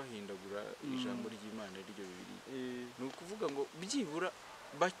bahora bahindagura ijambo ry'Imana ryo Bibiliya. Ni ukuvuga ngo byibura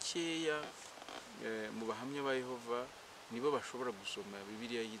bakeya mu bahamya ba Yehova nibo bashobora gusoma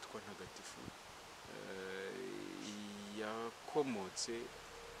Bibiliya yitwa ntagatifu, yakomotse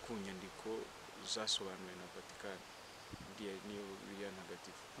ku nyandiko zasobanuwe na Vatikani, niyo Bibiliya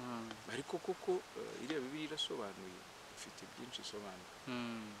ntagatifu. Ariko koko iriya Bibiliya irasobanuye, ifite byinshi isobanura.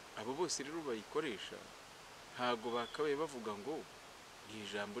 Abo bose rero bayikoresha ntago bakabaye bavuga ngo ni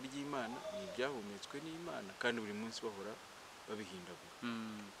ijambo ry'Imana, ni ibyahumetswe n'Imana, kandi buri munsi bahora babihindagura.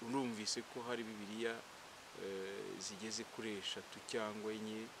 Urumvise ko hari Bibiliya zigeze kuri 3 cyangwa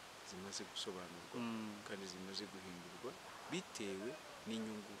 4 zimaze gusobanurwa kandi zimaze guhindurwa bitewe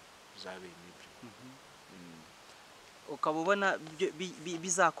n'inyungu za bene byo. Ukaba ubona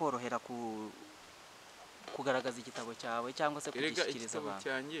bizakorohera kugaragaza igitabo cyawe cyangwa se kugishyikiriza abantu? Igitabo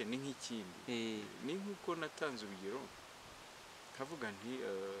cyanjye ni nk'ikindi, ni nk'uko natanze urugero kavuga nti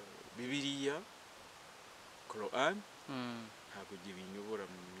Bibiliya, Quran ntabwo binyobora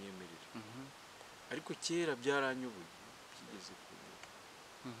mu myemerere, ariko kera byaranyoboye byigeze kunyobora.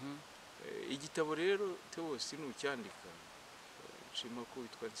 Igitabo rero Tewosi nucyandika nshima ko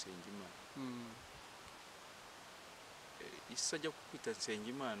witwa Nsengimana, Isa ajya kukwita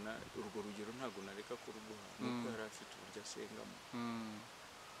Nsengimana, urwo rugero ntabwo nareka kuruguha, nuko yari afite uburyo asengamo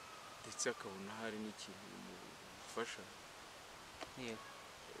ndetse akabona hari n'ikintu bimufasha.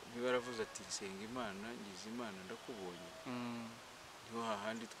 Niba yaravuze ati Nsengimana, ngize Imana ndakubonye, niho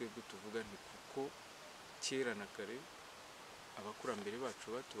hahandi twebwe tuvuga nti kuko kera na kare abakurambere bacu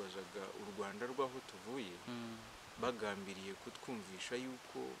batubazaga u Rwanda rw'aho tuvuye, bagambiriye kutwumvisha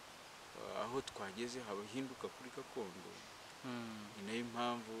yuko aho twageze habahinduka kuri gakondo. Ni nayo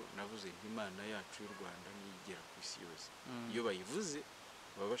impamvu navuze nti Imana yacu y'u Rwanda nigera ku isi yose. Iyo bayivuze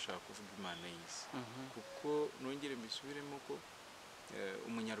baba bashaka kuvuga Imana y'isi, kuko nongere mbisubiremo ko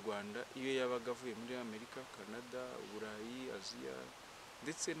umunyarwanda iyo yabaga avuye muri Amerika, Canada, Uburayi, Aziya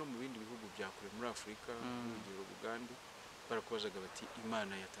ndetse no mu bindi bihugu bya kure muri Afurika, urugero Bugande, barakubazaga bati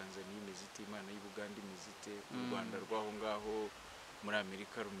Imana ya Tanzania imeze ite, Imana y'u Bugande imeze ite, u Rwanda rw'aho ngaho muri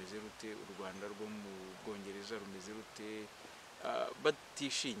Amerika rumeze rute, u Rwanda rwo mu Bwongereza rumeze rute,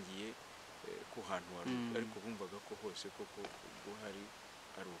 batishingiye ku hantu wari, ariko bumvaga ko hose koko guhari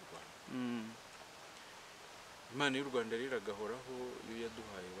ari u Rwanda. Imana y'u Rwanda rero agahoraho, iyo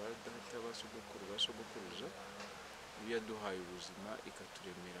yaduhaye ba data, ba sogokuru, ba sogokuruza, iyo yaduhaye ubuzima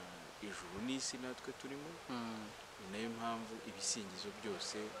ikaturemera ijuru n'isi natwe turimo, ni nayo mpamvu ibisingizo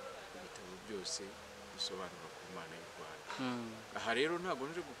byose, ibitabo byose bisobanura ku Mana y'u Rwanda. Aha rero ntabwo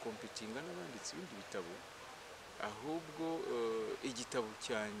nje gukompetinga n'abanditse ibindi bitabo, ahubwo igitabo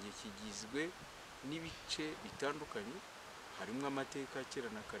cyanjye kigizwe n'ibice bitandukanye. Harimo amateka kera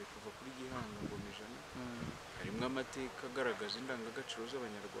na kare kuva kuri Gihanga ngoma ijana, harimo amateka agaragaza indangagaciro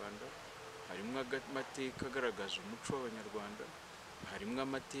z'Abanyarwanda, harimo amateka agaragaza umuco w'Abanyarwanda, harimo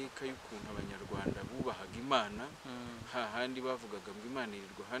amateka y'ukuntu Abanyarwanda bubahaga Imana, hahandi bavugaga ngo Imana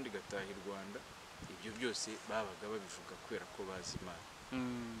irirwa ahandi igataha i Rwanda. Ibyo byose babaga babivuga kubera ko bazi Imana.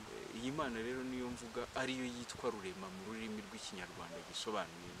 Iyi Mana rero niyo mvuga ariyo yitwa Rurema mu rurimi rw'Ikinyarwanda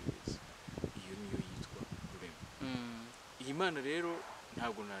gisobanuye neza, iyo niyo yitwa Rurema. Iyi Mana rero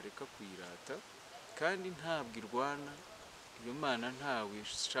ntabwo nareka kuyirata, kandi ntabwo irwana. Iyo Mana ntawe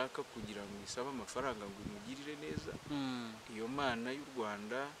ishaka kugira ngo isabe amafaranga ngo imugirire neza. Iyo Mana y'u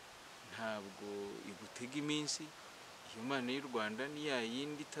Rwanda ntabwo igutega iminsi. Iyo Mana y'u Rwanda ni ya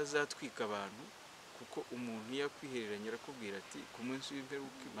yindi itazatwika abantu, kuko umuntu iyo akwihereranye arakubwira ati ku munsi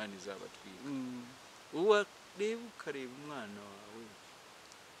w'imperuka Imana izabatwika. Uwo reba ukareba umwana wawe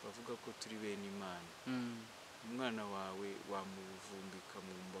bavuga ko turi bene Imana, umwana wawe wamuvumbika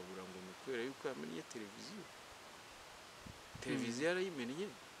mu mbabura ngo ni kubera yuko yamennye televiziyo. Televiziyo yarayimennye,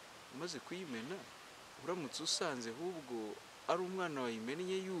 umaze kuyimena uramutse usanze ahubwo ari umwana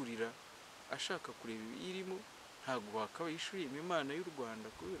wayimennye yurira ashaka kureba ibiyirimo, ntabwo wakabaye ushima Imana y'u Rwanda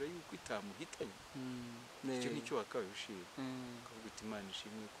kubera yuko itamuhitanye. Icyo nicyo wakabaye ushima, ukavuga uti Imana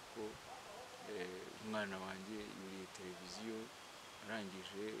ishimwe kuko umwana wanjye yuriye televiziyo,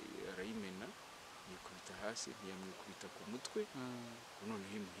 arangije arayimena, yikubita hasi, ntiyamwikubita ku mutwe,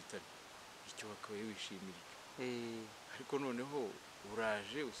 noneho imuhitane. Icyo wakabaye wishimira. Ariko noneho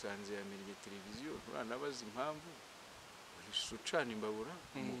uraje usanze yamennye televiziyo, nturanabaza impamvu, uhise ucana imbabura,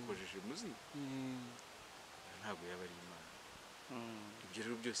 umukojeje muzi, ntabwo yaba ari Imana. Ibyo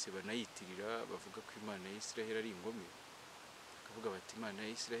rero byose banayitirira, bavuga ko Imana ya Isiraheli ari ingome, bakavuga bati Imana ya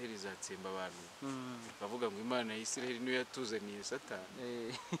Isiraheli izatsemba abantu, bakavuga ngo Imana ya Isiraheli niyo yatuzaniye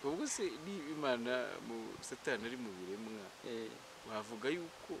Satani. Ubwo se ni Imana Satani ari mu biremwa, wavuga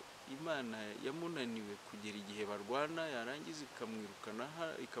yuko Imana yamunaniwe kugera igihe barwana, yarangiza ikamwirukana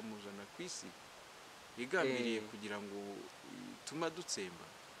ikamuzana ku isi, igambiriye kugira ngo gituma dutsemba,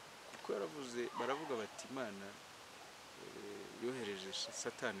 kuko yaravuze, baravuga bati Imana yohereje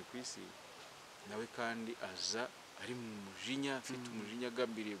Satani ku isi, nawe kandi aza ari mu mujinya, afite umujinya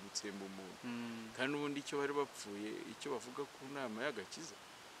agambiriye gutsemba umuntu. Kandi ubundi icyo bari bapfuye, icyo bavuga ku nama y'agakiza,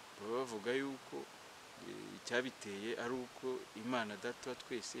 baba bavuga yuko icyabiteye ari uko Imana Data wa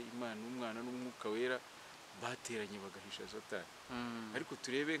twese, Imana n'Umwana n'Umwuka Wera bateranye bagahisha Satani. Ariko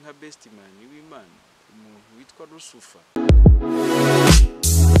turebe nka best man w'Imana, umuntu witwa Lucifer.